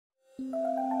Hi,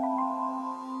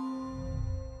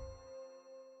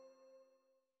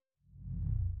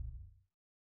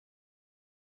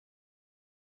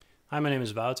 my name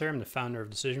is Wouter. I'm the founder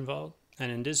of DecisionVault,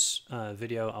 and in this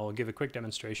video I will give a quick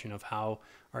demonstration of how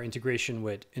our integration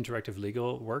with Interactive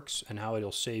Legal works and how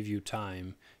it'll save you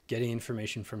time getting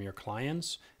information from your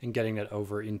clients and getting that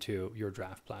over into your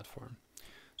draft platform.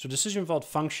 So DecisionVault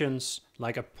functions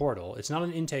like a portal. It's not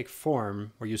an intake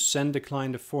form where you send the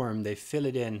client a form, they fill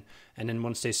it in, and then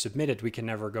once they submit it, we can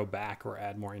never go back or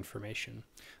add more information.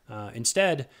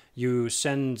 Instead, you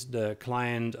send the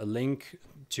client a link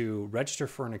to register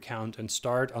for an account and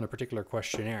start on a particular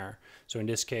questionnaire. So in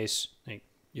this case,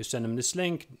 you send them this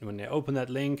link. When they open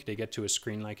that link, they get to a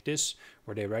screen like this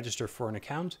where they register for an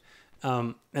account.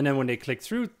 And then when they click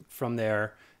through from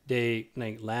there, they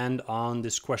land on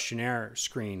this questionnaire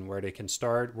screen where they can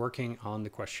start working on the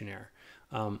questionnaire.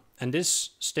 And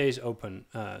this stays open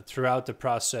throughout the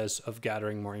process of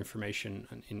gathering more information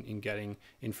and in getting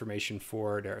information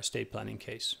for their estate planning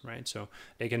case, right? So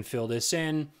they can fill this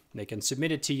in, they can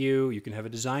submit it to you, you can have a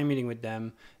design meeting with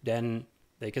them, then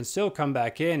they can still come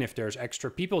back in if there's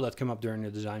extra people that come up during the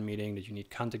design meeting that you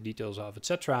need contact details of,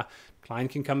 etc.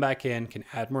 Client can come back in, can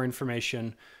add more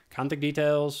information, contact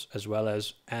details, as well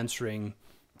as answering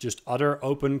just other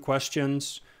open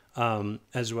questions,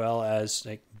 as well as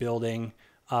building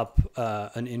up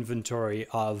an inventory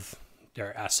of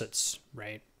their assets,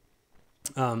 right?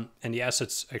 And the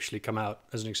assets actually come out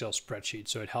as an Excel spreadsheet,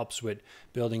 so it helps with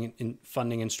building in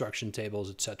funding instruction tables,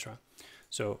 etc.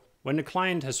 So when the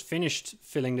client has finished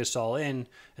filling this all in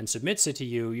and submits it to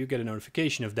you, you get a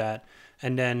notification of that.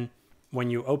 And then when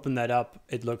you open that up,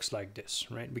 it looks like this,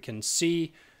 right? We can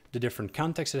see the different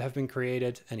contexts that have been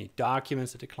created, any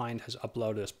documents that the client has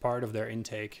uploaded as part of their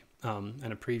intake,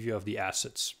 and a preview of the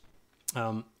assets.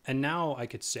 And now I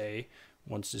could say,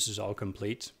 once this is all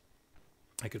complete,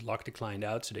 I could lock the client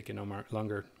out so they can no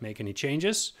longer make any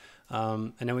changes.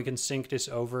 And then we can sync this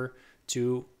over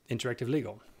to Interactive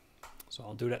Legal. So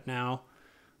I'll do that now.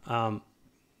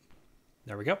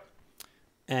 There we go.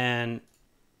 And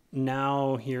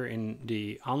now here in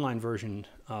the online version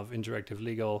of Interactive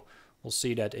Legal, we'll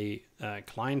see that a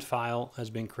client file has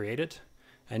been created.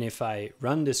 And if I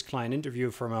run this client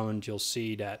interview for a moment, you'll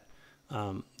see that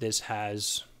this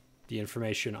has the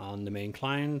information on the main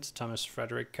client, Thomas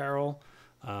Frederick Carroll,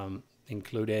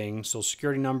 including social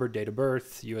security number, date of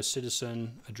birth, US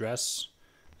citizen, address,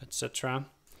 etc.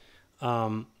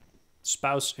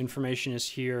 Spouse information is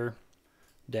here.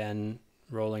 Then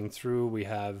rolling through, we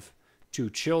have 2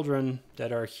 children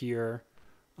that are here.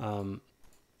 And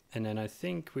then I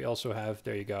think we also have,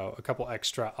 there you go, a couple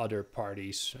extra other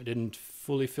parties. I didn't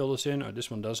fully fill this in, or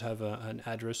this one does have an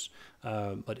address.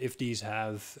 But if these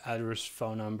have address,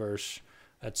 phone numbers,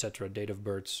 etc., date of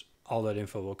births, all that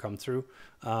info will come through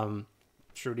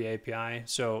the API.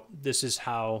 So this is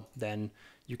how then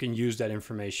you can use that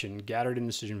information gathered in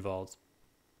DecisionVault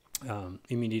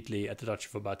immediately at the touch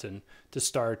of a button to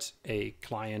start a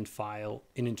client file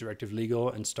in Interactive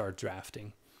Legal and start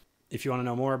drafting. If you want to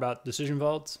know more about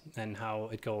DecisionVault and how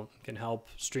it can help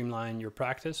streamline your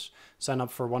practice, sign up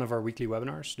for one of our weekly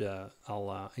webinars.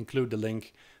 I'll include the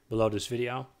link below this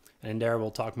video. And in there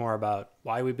we'll talk more about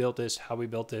why we built this, how we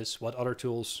built this, what other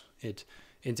tools it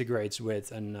integrates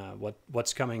with, and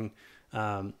what's coming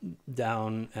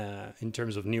down in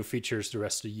terms of new features the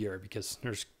rest of the year, because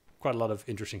there's quite a lot of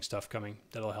interesting stuff coming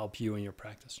that'll help you in your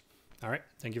practice. All right,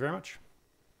 thank you very much.